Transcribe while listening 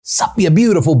Sup, you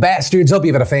beautiful bastards. Hope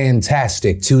you've had a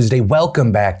fantastic Tuesday.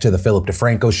 Welcome back to the Philip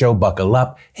DeFranco Show. Buckle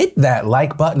up, hit that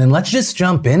like button, and let's just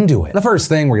jump into it. The first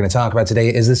thing we're going to talk about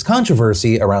today is this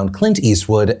controversy around Clint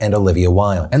Eastwood and Olivia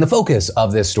Wilde. And the focus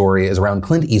of this story is around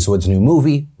Clint Eastwood's new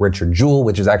movie, Richard Jewell,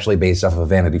 which is actually based off of a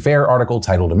Vanity Fair article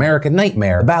titled American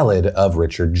Nightmare, The Ballad of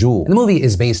Richard Jewell. And the movie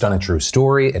is based on a true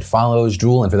story. It follows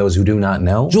Jewell, and for those who do not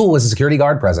know, Jewell was a security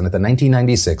guard present at the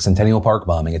 1996 Centennial Park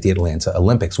bombing at the Atlanta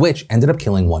Olympics, which ended up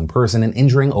killing one person and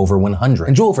injuring over 100.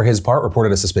 And Jewell, for his part,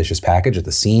 reported a suspicious package at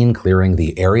the scene, clearing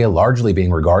the area, largely being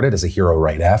regarded as a hero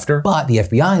right after. But the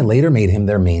FBI later made him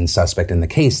their main suspect in the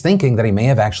case, thinking that he may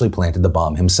have actually planted the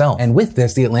bomb himself. And with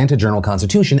this, the Atlanta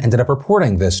Journal-Constitution ended up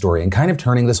reporting this story and kind of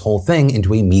turning this whole thing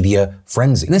into a media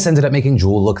frenzy. And this ended up making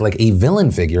Jewell look like a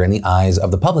villain figure in the eyes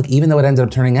of the public, even though it ended up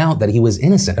turning out that he was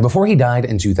innocent. And before he died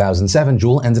in 2007,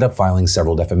 Jewell ended up filing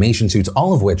several defamation suits,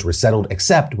 all of which were settled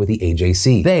except with the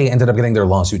AJC. They ended up getting their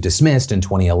lawsuit dismissed in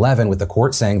 2011, with the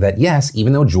court saying that yes,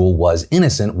 even though Jewell was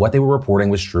innocent, what they were reporting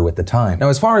was true at the time. Now,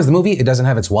 as far as the movie, it doesn't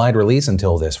have its wide release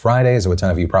until this Friday, so a ton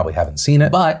of you probably haven't seen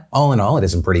it, but all in all, it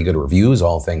has some pretty good reviews,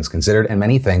 all things considered, and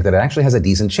many think that it actually has a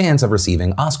decent chance of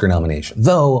receiving Oscar nomination.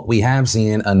 Though, we have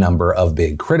seen a number of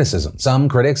big criticisms. Some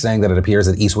critics saying that it appears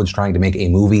that Eastwood's trying to make a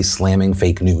movie slamming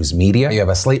fake news media. You have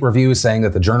a Slate review saying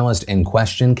that the journalist in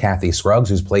question, Kathy Scruggs,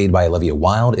 who's played by Olivia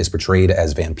Wilde, is portrayed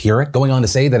as vampiric, going on to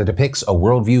say that it depicts a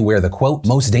worldview where the, quote,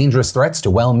 most dangerous threats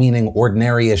to well-meaning,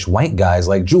 ordinary-ish white guys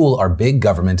like Jewell are big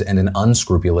government and an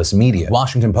unscrupulous media.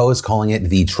 Washington Post calling it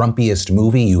the Trumpiest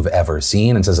movie you've ever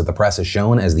seen, and says that the press is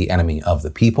shown as the enemy of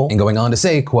the people. And going on to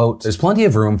say, quote, there's plenty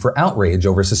of room for outrage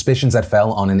over suspicions that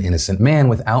fell on an innocent man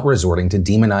without resorting to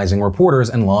demonizing reporters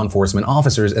and law enforcement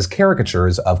officers as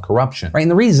caricatures of corruption. Right,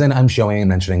 and the reason I'm showing and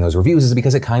mentioning those reviews is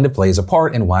because it kind of plays a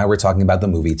part in why we're talking about the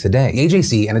movie today. The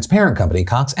AJC and its parent company,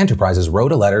 Cox Enterprises,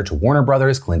 wrote a letter to Warner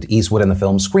Brothers, Clint Eastwood, and the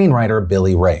film's screenwriter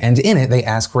Billy Ray. And in it, they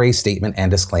ask for a statement and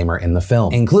disclaimer in the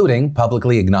film, including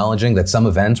publicly acknowledging that some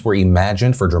events were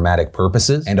imagined for dramatic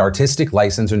purposes and artistic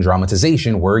license and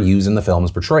dramatization were used in the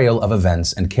film's portrayal of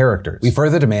events and characters. We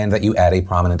further demand that you add a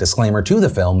prominent disclaimer to the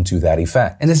film to that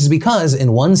effect. And this is because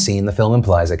in one scene, the film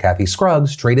implies that Kathy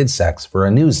Scruggs traded sex for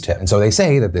a news tip. And so they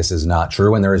say that this is not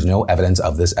true and there is no evidence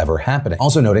of this ever happening.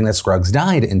 Also noting that Scruggs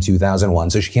died in 2001,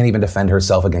 so she can't even defend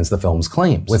herself against the film's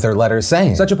claims, with their letter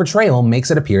saying, such a portrayal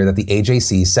makes it appear that the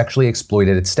AJC sexually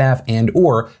exploited its staff and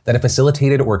or that it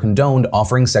facilitated or condoned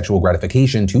offering sexual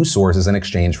gratification to sources in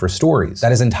exchange for stories.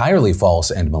 That is entirely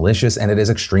false and malicious, and it is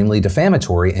extremely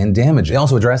defamatory and damaging. They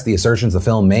also address the assertions the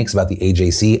film makes about the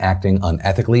AJC acting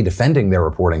unethically, defending their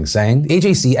reporting, saying, the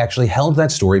AJC actually held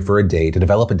that story for a day to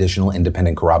develop additional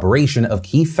independent corroboration of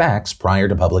key facts prior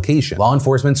to publication. Law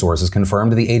enforcement sources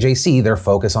confirmed to the AJC their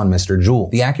focus on Mr. Jewell.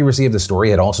 The accuracy of the story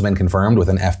had also been confirmed with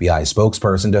an FBI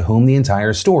spokesperson to whom the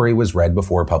entire story was read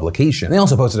before publication. They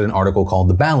also posted an article called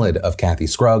The Ballad of Kathy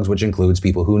Scruggs, which includes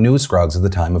people who knew Scruggs at the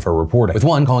time of her reporting, with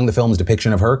one calling the film's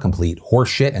depiction of her complete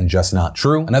horseshit and just not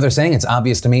true, another saying it's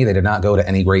obvious to me they did not go to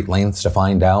any great lengths to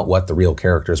find out what the real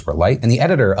characters were like. And the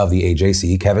editor of the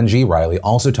AJC, Kevin G. Riley,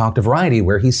 also talked to Variety,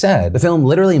 where he said, the film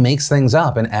literally makes things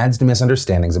up and adds to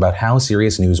misunderstandings about how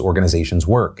serious news organizations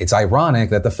work. It's ironic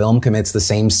that the film commits the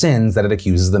same sins that it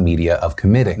accuses the media of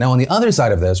committing. Now, on the other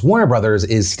side of this, Warner Brothers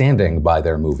is standing by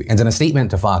their movie. And in a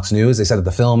statement to Fox News, they said that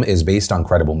the film is based on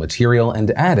credible material,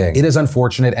 and adding, it is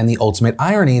unfortunate and the ultimate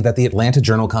irony that the Atlanta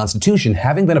Journal-Constitution,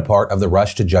 having been a part of the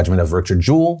rush to judgment of Richard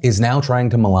Jewell, is now trying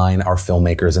to malign our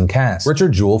filmmakers and cast.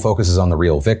 Richard Jewell focuses on the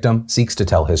real victim, seeks to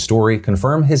tell his story,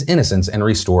 confirm his innocence, and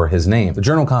restore his name. The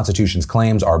Journal-Constitution's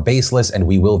claims are baseless, and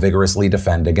we will vigorously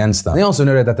defend against them. They also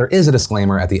noted that there is a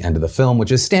disclaimer at the end of the film,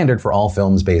 which is standard for all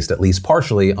films based at least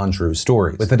partially on true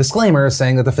stories, with the disclaimer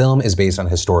saying that the film is based on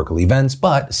historical events,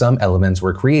 but some elements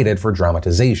were created for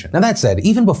dramatization. Now that said,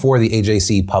 even before the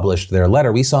AJC published their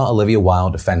letter, we saw Olivia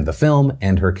Wilde defend the film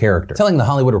and her character, telling The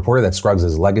Hollywood Reporter that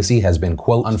Scruggs' legacy has been,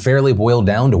 quote, unfairly boiled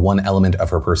down to one element of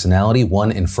her personality,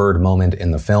 one inferred moment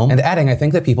in the film, and adding, I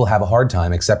think that people have a hard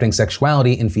time accepting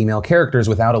sexuality in female characters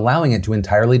without allowing it to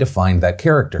entirely define that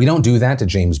character. We don't do that to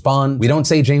James Bond. We don't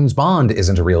say James Bond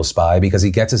isn't a real spy because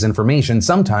he gets his information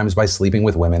sometimes by sleeping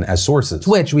with women as sources, to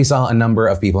which we saw a number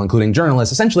of people, including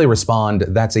journalists, essentially respond,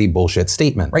 that's a bullshit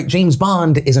statement, right? James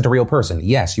Bond isn't a real person.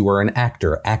 Yes, you are an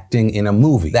actor acting in a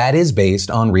movie. That is based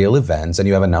on real events, and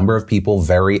you have a number of people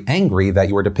very angry that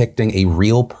you are depicting a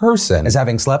real person as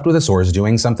having slept with a source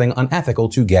doing something unethical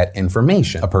to get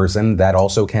information. A person that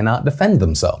also cannot defend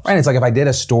themselves, right? It's like if I did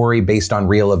a story based on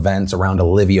real events around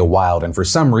Olivia Wilde, and for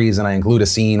some reason I include a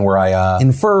scene where I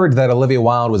inferred that Olivia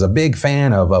Wilde was a big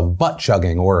fan of butt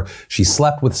chugging, or she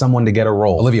slept with someone to get a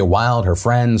role. Olivia Wilde, her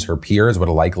friends, friends, her peers would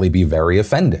likely be very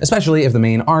offended, especially if the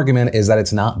main argument is that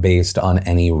it's not based on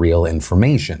any real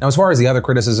information. Now, as far as the other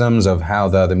criticisms of how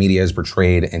the media is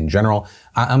portrayed in general,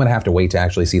 I'm gonna have to wait to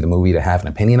actually see the movie to have an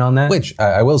opinion on that, which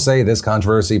I will say this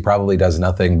controversy probably does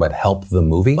nothing but help the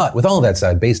movie. But with all that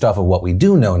said, based off of what we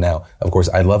do know now, of course,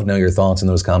 I'd love to know your thoughts in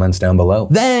those comments down below.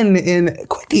 Then, in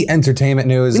quickie entertainment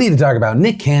news, we need to talk about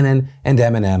Nick Cannon and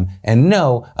Eminem. And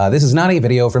no, this is not a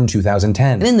video from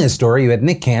 2010. And in this story, you had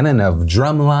Nick Cannon of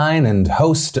Drumline and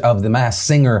host of The Masked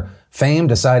Singer fame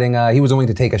deciding he was going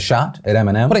to take a shot at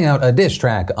Eminem, putting out a diss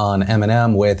track on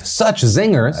Eminem with such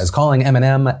zingers as calling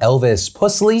Eminem Elvis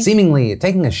Pusley, seemingly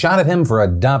taking a shot at him for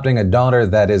adopting a daughter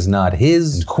that is not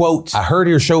his. Quote, "I heard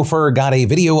your chauffeur got a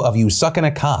video of you sucking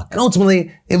a cock." And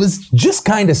ultimately, it was just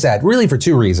kinda sad, really for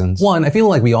two reasons. One, I feel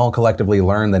like we all collectively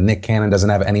learned that Nick Cannon doesn't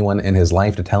have anyone in his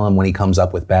life to tell him when he comes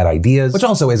up with bad ideas, which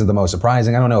also isn't the most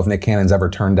surprising. I don't know if Nick Cannon's ever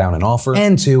turned down an offer.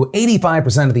 And two,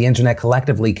 85% of the internet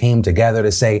collectively came together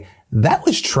to say, that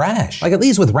was trash. Like, at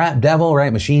least with Rap Devil,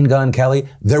 right, Machine Gun Kelly,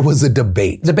 there was a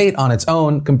debate. Debate on its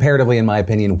own, comparatively, in my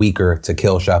opinion, weaker to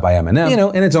Kill Shot by Eminem. You know,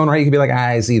 in its own right, you could be like,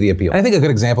 I see the appeal. And I think a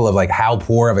good example of like how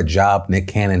poor of a job Nick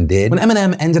Cannon did, when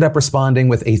Eminem ended up responding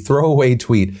with a throwaway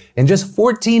tweet in just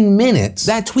 14 minutes,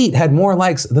 that tweet had more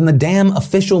likes than the damn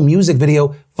official music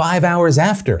video 5 hours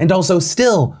after, and also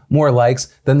still more likes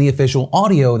than the official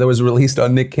audio that was released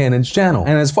on Nick Cannon's channel.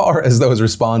 And as far as those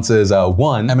responses,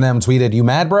 one, Eminem tweeted, "You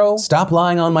mad, bro? Stop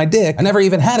lying on my dick. I never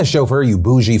even had a chauffeur, you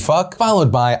bougie fuck."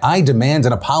 Followed by, "I demand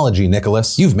an apology,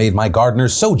 Nicholas. You've made my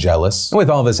gardeners so jealous." And with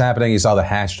all this happening, you saw the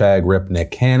hashtag Rip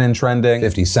Nick Cannon trending,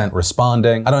 50 Cent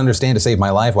responding, "I don't understand to save my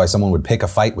life why someone would pick a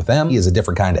fight with them. He is a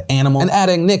different kind of animal." And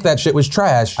adding, "Nick, that shit was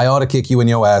trash. I ought to kick you in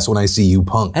your ass when I see you,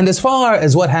 punk." And as far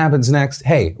as what happens next,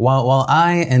 hey, while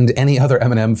I and any other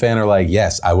Eminem fan are like,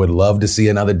 yes, I would love to see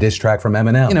another diss track from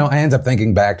Eminem, you know, I end up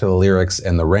thinking back to the lyrics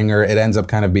in The Ringer. It ends up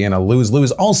kind of being a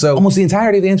lose-lose. Also, almost the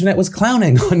entirety of the internet was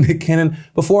clowning on Nick Cannon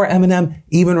before Eminem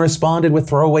even responded with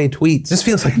throwaway tweets. This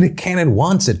feels like Nick Cannon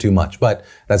wants it too much, but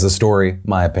that's the story,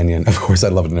 my opinion. Of course,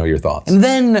 I'd love to know your thoughts. And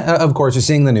then, of course, you're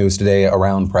seeing the news today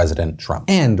around President Trump.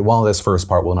 And while this first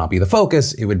part will not be the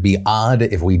focus, it would be odd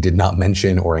if we did not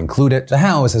mention or include it. The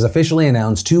House has officially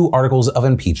announced 2 articles of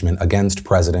impeachment against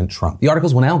President Trump. The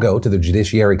articles will now go to the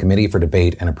Judiciary Committee for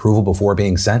debate and approval before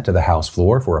being sent to the House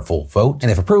floor for a full vote. And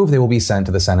if approved, they will be sent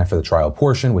to the Senate for the trial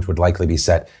portion, which would likely be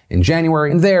set in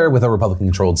January. And there, with a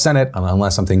Republican-controlled Senate,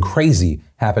 unless something crazy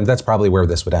happened, that's probably where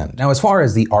this would end. Now, as far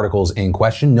as the articles in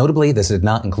question, notably, this did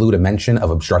not include a mention of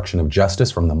obstruction of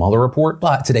justice from the Mueller report,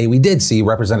 but today we did see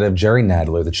Representative Jerry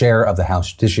Nadler, the chair of the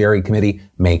House Judiciary Committee,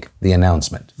 make the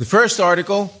announcement. The first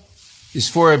article is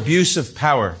for abuse of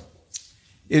power.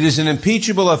 It is an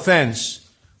impeachable offense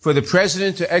for the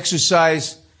president to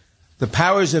exercise the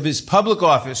powers of his public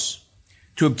office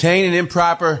to obtain an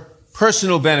improper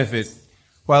personal benefit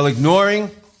while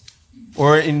ignoring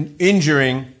or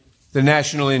injuring the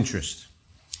national interest.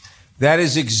 That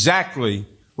is exactly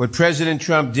what President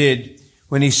Trump did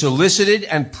when he solicited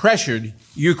and pressured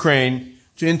Ukraine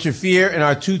to interfere in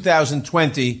our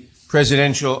 2020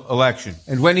 presidential election.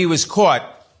 And when he was caught,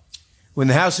 when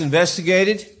the House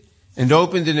investigated and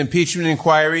opened an impeachment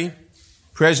inquiry,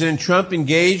 President Trump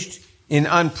engaged in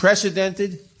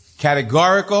unprecedented,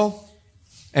 categorical,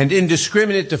 and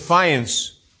indiscriminate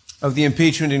defiance of the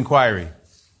impeachment inquiry.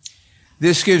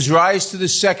 This gives rise to the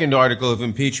second article of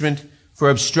impeachment for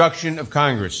obstruction of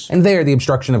Congress. And there, the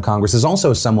obstruction of Congress is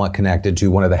also somewhat connected to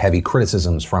one of the heavy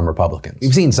criticisms from Republicans.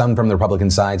 We've seen some from the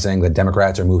Republican side saying that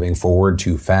Democrats are moving forward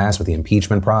too fast with the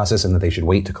impeachment process and that they should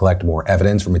wait to collect more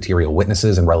evidence from material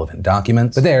witnesses and relevant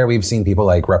documents. But there, we've seen people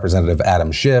like Representative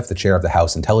Adam Schiff, the chair of the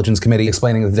House Intelligence Committee,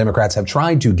 explaining that the Democrats have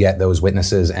tried to get those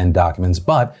witnesses and documents,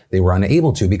 but they were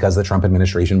unable to because the Trump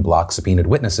administration blocked subpoenaed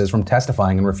witnesses from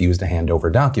testifying and refused to hand over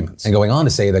documents. And going on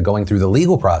to say that going through the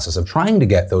legal process of trying to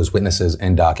get those witnesses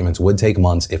and documents would take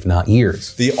months, if not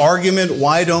years. The argument,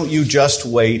 why don't you just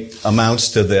wait, amounts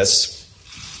to this.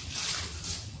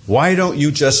 Why don't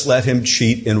you just let him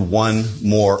cheat in one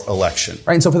more election?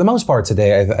 Right, and so for the most part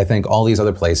today, I think all these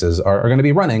other places are going to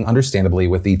be running, understandably,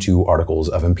 with the 2 articles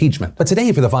of impeachment. But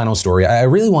today, for the final story, I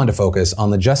really wanted to focus on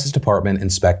the Justice Department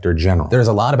Inspector General. There's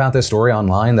a lot about this story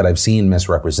online that I've seen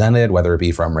misrepresented, whether it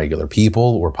be from regular people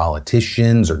or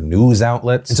politicians or news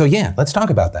outlets. And so yeah, let's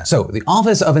talk about that. So the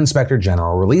Office of Inspector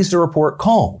General released a report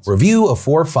called Review of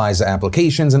 4 FISA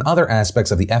Applications and Other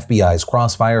Aspects of the FBI's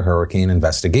Crossfire Hurricane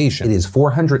Investigation. It is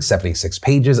 476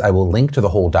 pages. I will link to the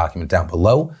whole document down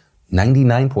below.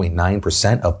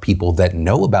 99.9% of people that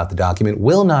know about the document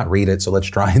will not read it, so let's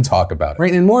try and talk about it.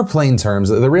 Right, in more plain terms,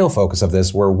 the real focus of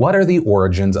this were what are the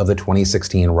origins of the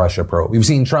 2016 Russia probe. We've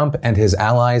seen Trump and his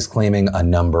allies claiming a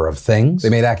number of things. They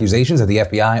made accusations that the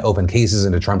FBI opened cases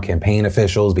into Trump campaign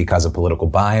officials because of political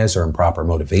bias or improper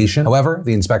motivation. However,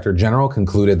 the Inspector General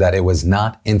concluded that it was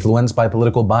not influenced by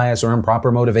political bias or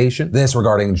improper motivation. This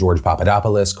regarding George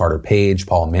Papadopoulos, Carter Page,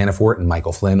 Paul Manafort, and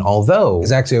Michael Flynn, although,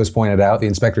 as Axios pointed out, the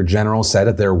Inspector General said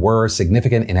that there were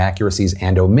significant inaccuracies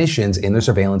and omissions in the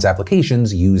surveillance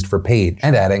applications used for Page,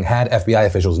 and adding, had FBI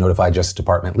officials notified Justice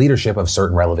Department leadership of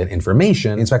certain relevant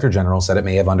information, the Inspector General said it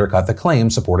may have undercut the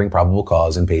claims supporting probable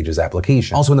cause in Page's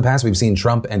application. Also in the past, we've seen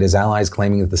Trump and his allies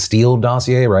claiming that the Steele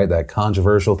dossier, right, that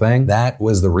controversial thing, that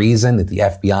was the reason that the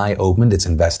FBI opened its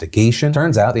investigation.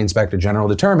 Turns out the Inspector General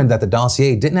determined that the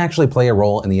dossier didn't actually play a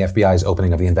role in the FBI's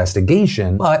opening of the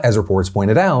investigation, but as reports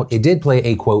pointed out, it did play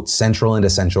a, quote, central and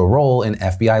essential role in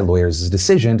FBI lawyers'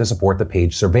 decision to support the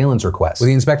Page surveillance request, with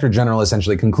the Inspector General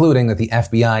essentially concluding that the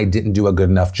FBI didn't do a good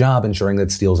enough job ensuring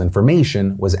that Steele's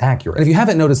information was accurate. And if you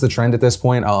haven't noticed the trend at this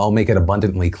point, I'll make it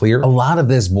abundantly clear. A lot of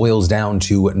this boils down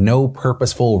to no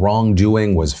purposeful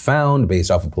wrongdoing was found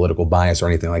based off of political bias or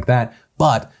anything like that,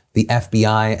 but the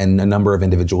FBI and a number of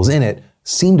individuals in it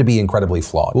seem to be incredibly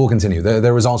flawed. We'll continue.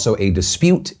 There was also a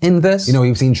dispute in this. You know,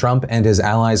 we've seen Trump and his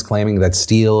allies claiming that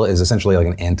Steele is essentially like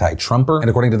an anti-Trumper. And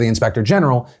according to the Inspector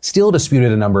General, Steele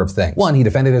disputed a number of things. One, he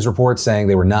defended his reports saying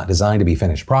they were not designed to be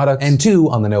finished products. And two,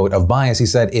 on the note of bias, he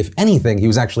said, if anything, he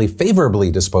was actually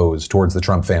favorably disposed towards the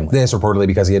Trump family. This reportedly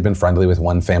because he had been friendly with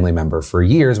one family member for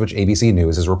years, which ABC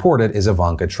News has reported is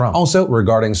Ivanka Trump. Also,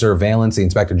 regarding surveillance, the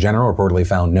Inspector General reportedly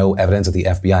found no evidence that the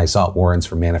FBI sought warrants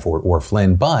for Manafort or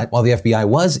Flynn, but while the FBI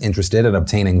was interested in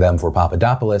obtaining them for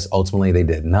Papadopoulos, ultimately they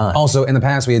did not. Also, in the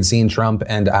past, we had seen Trump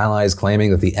and allies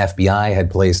claiming that the FBI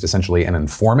had placed essentially an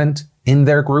informant in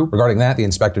their group. Regarding that, the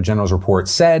Inspector General's report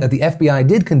said that the FBI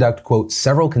did conduct, quote,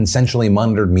 several consensually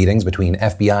monitored meetings between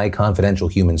FBI confidential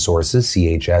human sources,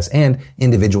 CHS, and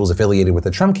individuals affiliated with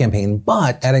the Trump campaign,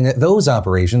 but adding that those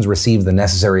operations received the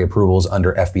necessary approvals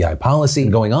under FBI policy,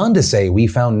 and going on to say, we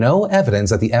found no evidence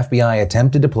that the FBI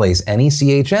attempted to place any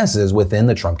CHSs within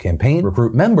the Trump campaign,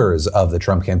 recruit members of the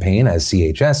Trump campaign as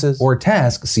CHSs, or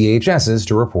task CHSs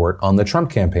to report on the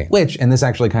Trump campaign, which, and this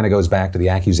actually kind of goes back to the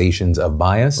accusations of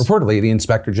bias, reportedly the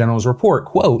Inspector General's report,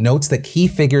 quote, notes that key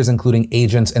figures including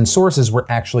agents and sources were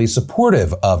actually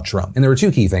supportive of Trump. And there were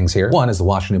two key things here. One, as the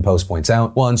Washington Post points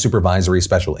out, one supervisory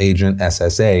special agent,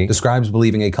 SSA, describes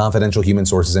believing a confidential human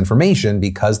source's information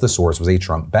because the source was a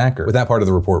Trump backer. With that part of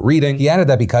the report reading, he added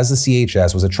that because the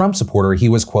CHS was a Trump supporter, he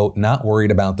was, quote, not worried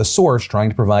about the source trying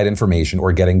to provide information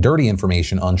or getting dirty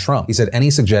information on Trump. He said any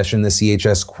suggestion the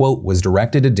CHS, quote, was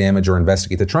directed to damage or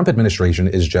investigate the Trump administration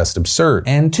is just absurd.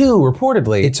 And two,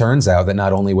 reportedly, it turns out that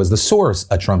not only was the source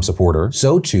a Trump supporter,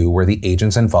 so too were the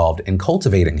agents involved in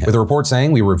cultivating him. With the report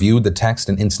saying, we reviewed the text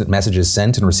and instant messages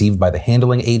sent and received by the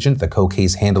handling agent, the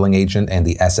co-case handling agent, and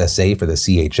the SSA for the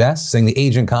CHS, saying the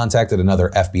agent contacted another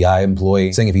FBI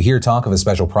employee, saying if you hear talk of a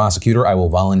special prosecutor, I will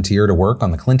volunteer to work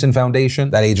on the Clinton Foundation.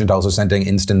 That agent also sending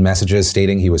instant messages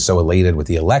stating he was so elated with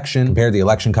the election, compared the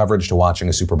election coverage to watching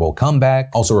a Super Bowl comeback,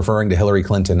 also referring to Hillary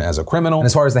Clinton as a criminal. And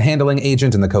as far as the handling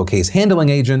agent and the co-case handling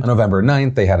agent, on November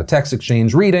 9th, they had a text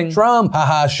exchange reading, Trump,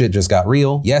 haha, shit just got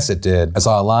real. Yes, it did. I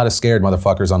saw a lot of scared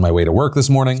motherfuckers on my way to work this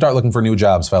morning. Start looking for new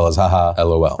jobs, fellas, haha,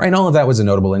 LOL. Right, and all of that was a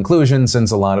notable inclusion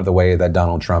since a lot of the way that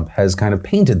Donald Trump has kind of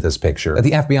painted this picture. That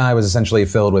the FBI was essentially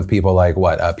filled with people like,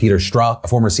 Peter Strzok, a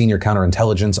former senior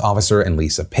counterintelligence officer, and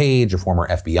Lisa Page, a former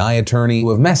FBI attorney, who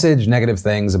have messaged negative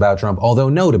things about Trump, although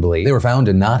notably, they were found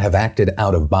to not have acted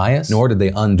out of bias, nor did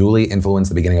they unduly influence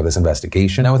the beginning of this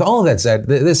investigation. Now, with all of that said,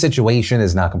 this situation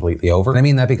is not completely over. And I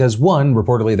mean that because, one,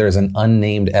 reportedly there's an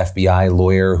unnamed FBI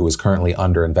lawyer who is currently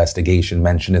under investigation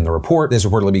mentioned in the report. This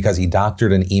reportedly because he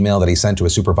doctored an email that he sent to a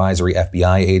supervisory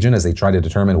FBI agent as they tried to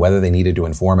determine whether they needed to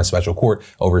inform a special court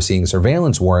overseeing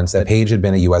surveillance warrants that Page had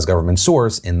been a U.S. government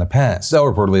source in the past. So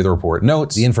reportedly the report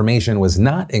notes the information was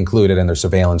not included in their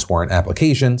surveillance warrant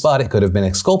applications, but it could have been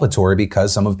exculpatory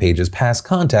because some of Page's past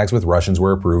contacts with Russians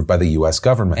were approved by the U.S.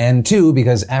 government. And two,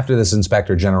 because after this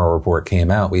Inspector General report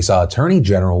came out, we saw Attorney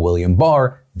General William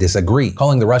Barr disagree,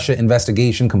 calling the Russia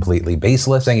investigation completely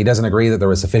baseless, saying he doesn't agree that there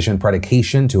was sufficient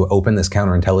predication to open this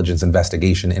counterintelligence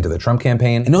investigation into the Trump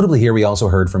campaign. And notably here, we also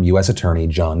heard from U.S. Attorney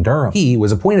John Durham. He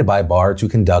was appointed by Barr to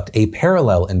conduct a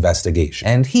parallel investigation,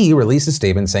 and he released a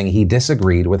statement saying he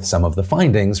disagreed with some of the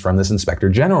findings from this Inspector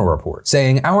General report,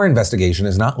 saying our investigation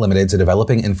is not limited to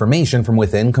developing information from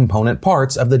within component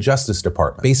parts of the Justice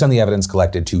Department. Based on the evidence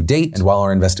collected to date, and while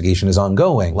our investigation is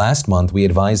ongoing, last month we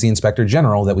advised the Inspector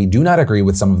General that we do not agree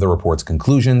with some of the report's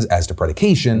conclusions as to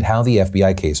predication and how the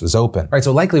FBI case was opened. All right,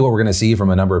 so likely what we're going to see from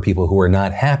a number of people who are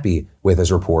not happy with this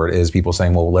report is people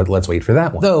saying, well, let's wait for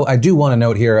that one. Though I do want to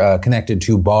note here, connected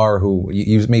to Barr, who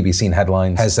you've maybe seen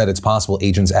headlines, has said it's possible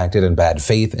agents acted in bad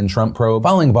faith in Trump probe.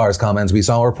 Following Barr's comments, we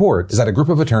saw a report is that a group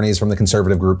of attorneys from the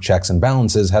conservative group Checks and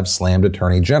Balances have slammed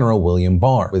Attorney General William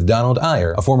Barr, with Donald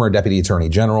Iyer, a former Deputy Attorney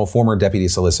General, former Deputy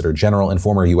Solicitor General, and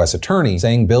former U.S. Attorney,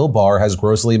 saying Bill Barr has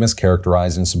grossly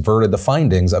mischaracterized and subverted the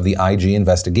findings of the IG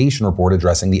investigation report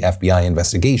addressing the FBI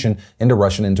investigation into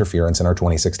Russian interference in our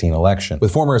 2016 election.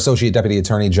 With former Associate Deputy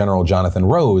Attorney General Jonathan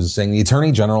Rose saying the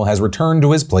Attorney General has returned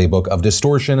to his playbook of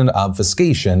distortion and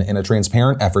obfuscation in a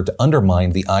transparent effort to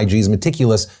undermine the IG's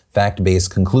meticulous fact-based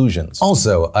conclusions.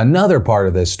 Also, another part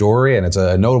of this story, and it's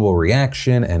a notable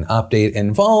reaction and update,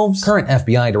 involves current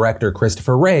FBI Director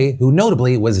Christopher Wray, who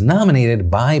notably was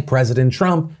nominated by President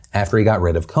Trump after he got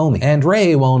rid of Comey. And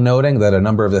Wray, while noting that a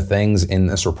number of the things in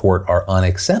this report are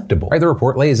unacceptable, right, the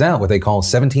report lays out what they call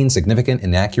 17 significant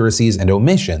inaccuracies and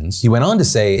omissions. He went on to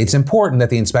say it's important that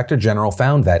the Inspector General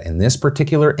found that in this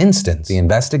particular instance, the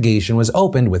investigation was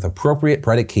opened with appropriate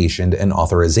predication and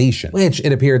authorization, which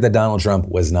it appeared that Donald Trump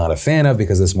was not a fan of,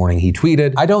 because this morning he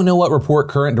tweeted, "I don't know what report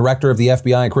current director of the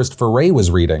FBI Christopher Wray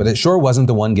was reading, but it sure wasn't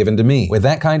the one given to me. With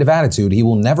that kind of attitude, he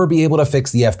will never be able to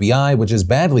fix the FBI, which is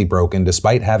badly broken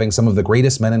despite having some of the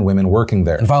greatest men and women working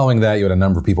there." And following that, you had a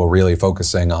number of people really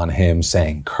focusing on him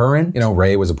saying current.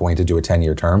 Wray was appointed to a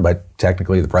 10-year term, but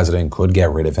technically the president could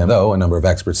get rid of him, though a number of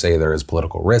experts say there is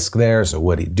political risk there, so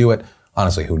would he do it?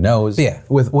 Honestly, who knows? But yeah,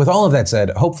 with all of that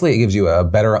said, hopefully it gives you a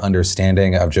better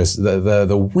understanding of just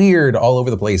the weird, all over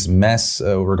the place mess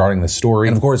regarding the story.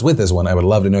 And of course, with this one, I would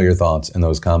love to know your thoughts in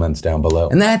those comments down below.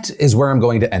 And that is where I'm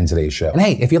going to end today's show. And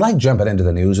hey, if you like jumping into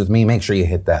the news with me, make sure you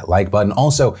hit that like button.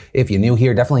 Also, if you're new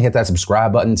here, definitely hit that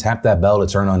subscribe button, tap that bell to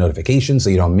turn on notifications so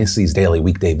you don't miss these daily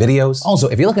weekday videos. Also,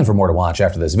 if you're looking for more to watch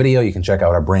after this video, you can check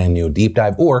out our brand new deep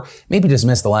dive, or maybe just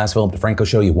missed the last Philip DeFranco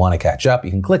show, you want to catch up, you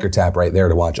can click or tap right there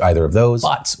to watch either of those.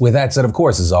 But with that said, of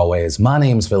course, as always, my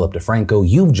name's Philip DeFranco.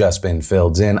 You've just been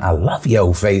filled in. I love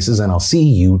yo faces, and I'll see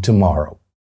you tomorrow.